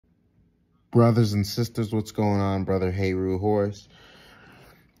Brothers and sisters, what's going on? Brother Heyru Horse.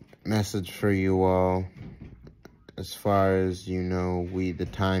 Message for you all. As far as you know, we the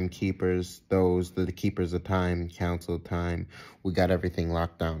timekeepers, those that the keepers of time, council of time, we got everything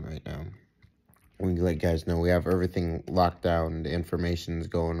locked down right now. We let guys know we have everything locked down. The information is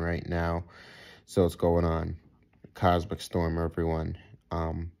going right now. So it's going on. Cosmic storm, everyone.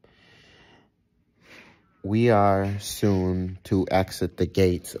 We are soon to exit the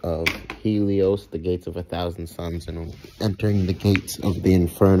gates of Helios, the gates of 1,000 suns, and entering the gates of the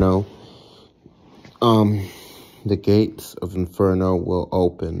Inferno. The gates of Inferno will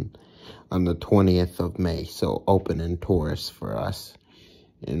open on the 20th of May, so open in Taurus for us.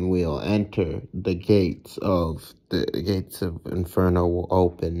 And we'll enter the gates of Inferno will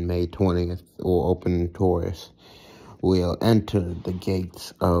open May 20th, will open in Taurus. We'll enter the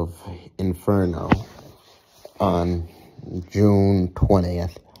gates of Inferno on June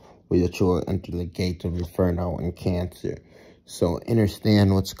 20th, which will enter the gates of Inferno in Cancer. So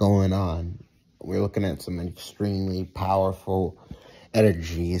understand what's going on. We're looking at some extremely powerful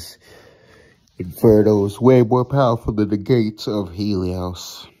energies. Inferno's way more powerful than the gates of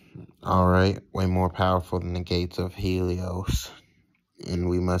Helios. Alright, way more powerful than the gates of Helios. And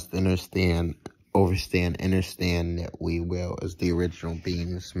we must understand that we will, as the original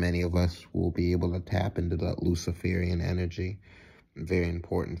beings, many of us will be able to tap into that Luciferian energy. Very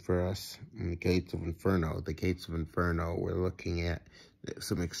important for us. In the gates of Inferno, we're looking at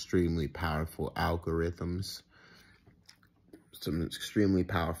some extremely powerful algorithms.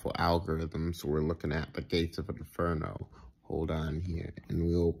 We're looking at the gates of Inferno. Hold on here. And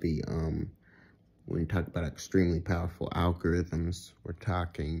we'll be, when we talk about extremely powerful algorithms, we're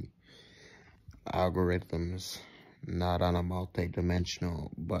talking algorithms not on a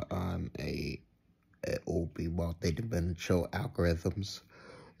multi-dimensional, but on it will be multi-dimensional algorithms.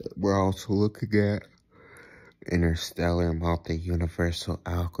 We're also looking at interstellar multi-universal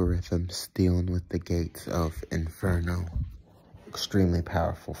algorithms dealing with the gates of Inferno. Extremely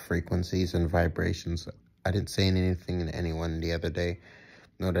powerful frequencies and vibrations. I didn't say anything to anyone the other day.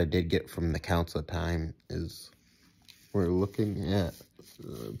 What I did get from the Council of Time is we're looking at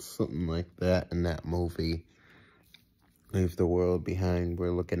something like that in that movie, Leave the World Behind.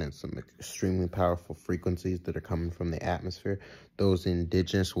 We're looking at some extremely powerful frequencies that are coming from the atmosphere. Those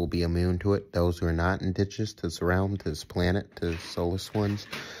indigenous will be immune to it. Those who are not indigenous to this realm, to this planet, to the solar ones,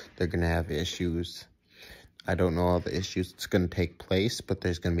 they're going to have issues. I don't know all the issues that's going to take place, but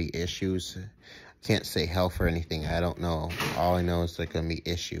there's going to be issues. I can't say health or anything. I don't know. All I know is there's going to be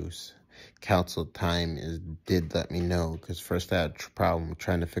issues. Council Time did let me know, because first I had a problem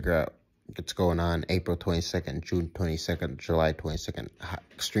trying to figure out what's going on. April 22nd, June 22nd, July 22nd.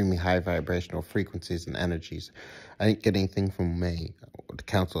 Extremely high vibrational frequencies and energies. I didn't get anything from May. The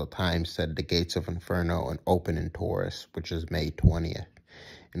Council of Time said the gates of Inferno and open in Taurus, which is May 20th.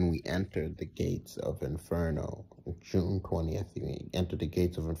 And we entered the gates of Inferno June 20th. We entered the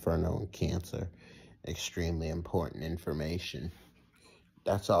gates of Inferno in Cancer. Extremely important information.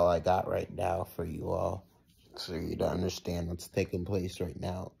 That's all I got right now for you all, so you to understand what's taking place right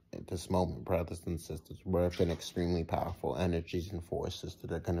now at this moment, brothers and sisters. We're in extremely powerful energies and forces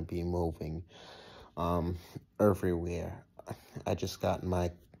that are going to be moving everywhere. I just got in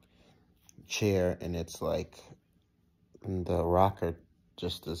my chair, and it's like the rocker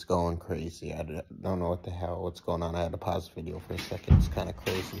just is going crazy. I don't know what's going on. I had to pause the video for a second. It's kind of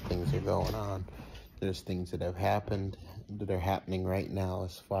crazy. Things are going on. There's things that have happened that are happening right now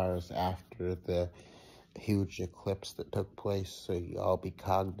as far as after the huge eclipse that took place. So you all be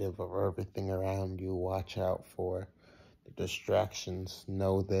cognitive of everything around you. Watch out for the distractions.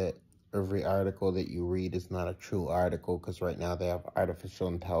 Know that every article that you read is not a true article, because right now they have artificial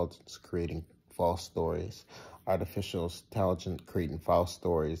intelligence creating false stories. Artificial intelligence creating false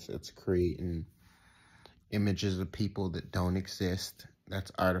stories. It's creating images of people that don't exist.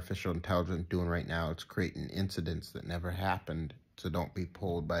 That's artificial intelligence doing right now. It's creating incidents that never happened. So don't be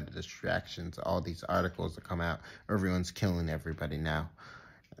pulled by the distractions. All these articles that come out, everyone's killing everybody now.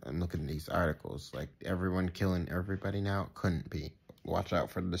 I'm looking at these articles, like everyone killing everybody now. Couldn't be. Watch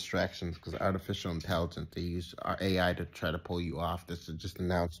out for the distractions, because artificial intelligence, they use our AI to try to pull you off. This is just an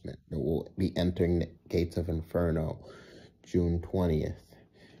announcement that we'll be entering the gates of Inferno June 20th.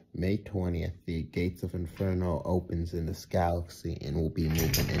 May 20th, the gates of Inferno opens in this galaxy, and we'll be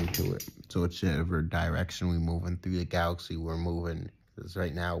moving into it. So whichever direction we move in through the galaxy, we're moving. Because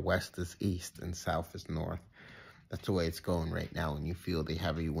right now, west is east and south is north. That's the way it's going right now. When you feel the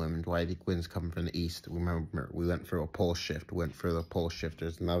heavy wind, why the wind's coming from the east? Remember, we went for a pole shift.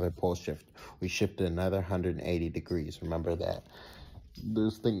 There's another pole shift. We shifted another 180 degrees. Remember that.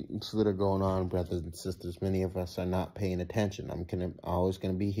 There's things that are going on, brothers and sisters. Many of us are not paying attention. I'm always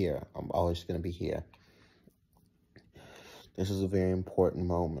gonna be here. I'm always gonna be here. This is a very important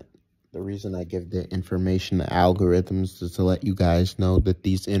moment. The reason I give the information, the algorithms, is to let you guys know that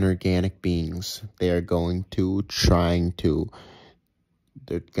these inorganic beings, they're going to break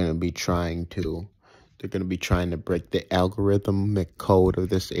the algorithmic code of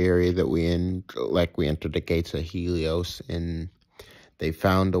this area that we in, like we entered the gates of Helios, and they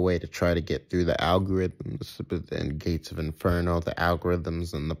found a way to try to get through the algorithms, but then Gates of Inferno, the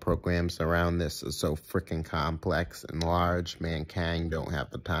algorithms and the programs around this is so freaking complex and large, mankind don't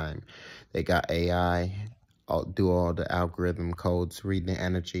have the time. They got AI, do all the algorithm codes, reading the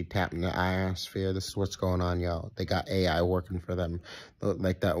energy, tapping the ionosphere. This is what's going on, y'all. They got AI working for them.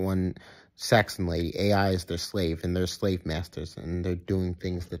 Like that one Saxon lady, AI is their slave, and they're slave masters, and they're doing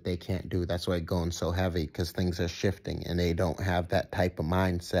things that they can't do. That's why it's going so heavy, because things are shifting, and they don't have that type of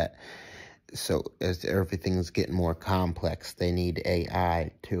mindset. So as everything's getting more complex, they need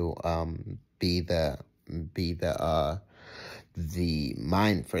AI to be the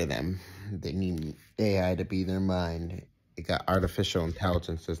mind for them. They need AI to be their mind. They got artificial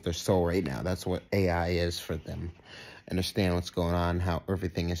intelligence as their soul right now. That's what AI is for them. Understand what's going on, how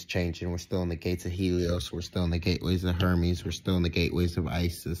everything is changing. We're still in the gates of Helios. We're still in the gateways of Hermes. We're still in the gateways of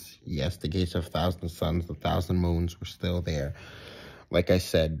Isis. Yes, the gates of 1,000 suns, 1,000 moons. We're still there. Like I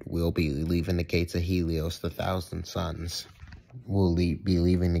said, we'll be leaving the gates of Helios, the 1,000 suns. We'll be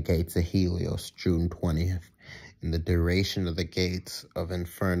leaving the gates of Helios June 20th. And the duration of the Gates of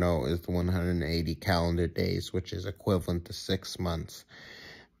Inferno is 180 calendar days, which is equivalent to 6 months.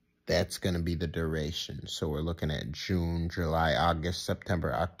 That's going to be the duration. So we're looking at June, July, August,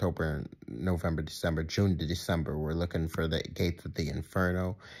 September, October, November, December, June to December. We're looking for the Gates of the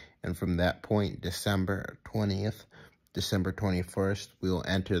Inferno. And from that point, December 20th, December 21st, we'll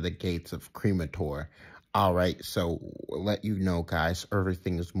enter the Gates of Cremator. All right, so we'll let you know, guys,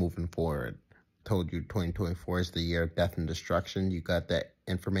 everything is moving forward. Told you 2024 is the year of death and destruction. You got that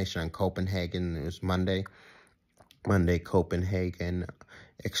information on Copenhagen. It was Monday, Copenhagen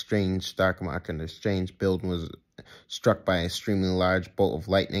exchange, stock market exchange building was struck by an extremely large bolt of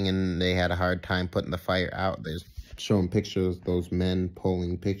lightning, and they had a hard time putting the fire out. They're showing pictures, those men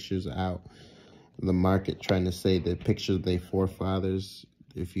pulling pictures out. The market trying to say the pictures of their forefathers.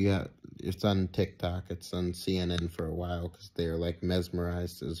 It's on TikTok, it's on CNN for a while, because they're like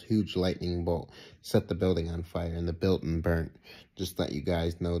mesmerized. This huge lightning bolt set the building on fire, and the building burnt. Just let you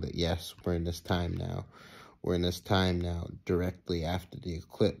guys know that yes, we're in this time now. We're in this time now, directly after the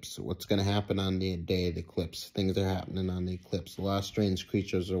eclipse. What's going to happen on the day of the eclipse? Things are happening on the eclipse. A lot of strange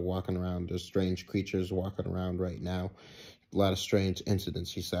creatures are walking around. There's strange creatures walking around right now. A lot of strange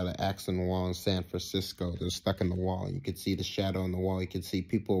incidents. You saw the axe on the wall in San Francisco. They're stuck in the wall. You could see the shadow on the wall. You could see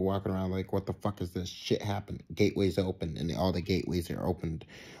people walking around like, what the fuck is this? Shit happened. Gateways open, and all the gateways are opened.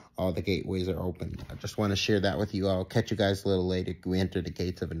 All the gateways are open. I just want to share that with you all. Catch you guys a little later. We enter the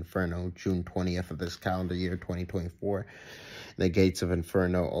Gates of Inferno, June 20th of this calendar year, 2024. The Gates of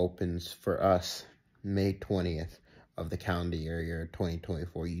Inferno opens for us May 20th of the calendar year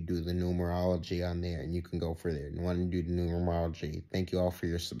 2024. You do the numerology on there, and you can go for there. You want to do the numerology. Thank you all for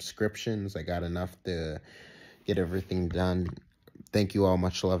your subscriptions. I got enough to get everything done. Thank you all.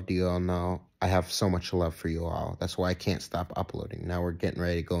 Much love to you all now. I have so much love for you all. That's why I can't stop uploading. Now we're getting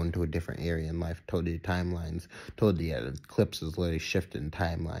ready to go into a different area in life. Told you timelines. Told you the eclipse is literally shifting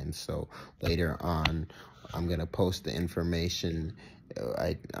timelines. So later on, I'm going to post the information.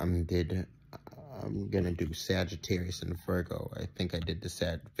 I'm going to do Sagittarius and Virgo. I think I did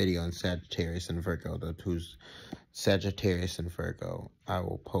the video on Sagittarius and Virgo. The two's Sagittarius and Virgo. I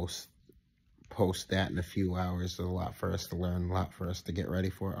will post that in a few hours. There's a lot for us to learn, a lot for us to get ready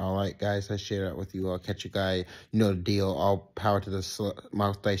for. All right, guys, I share that with you. I'll catch you guys. You know the deal. All power to the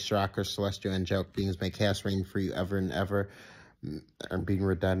multi-shocker, celestial, angelic beings. May chaos reign for you ever and ever. I'm being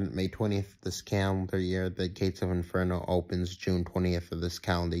redundant. May 20th this calendar year, the Gates of Inferno opens. June 20th of this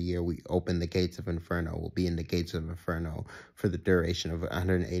calendar year, we open the Gates of Inferno. We'll be in the Gates of Inferno for the duration of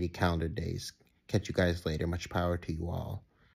 180 calendar days. Catch you guys later. Much power to you all.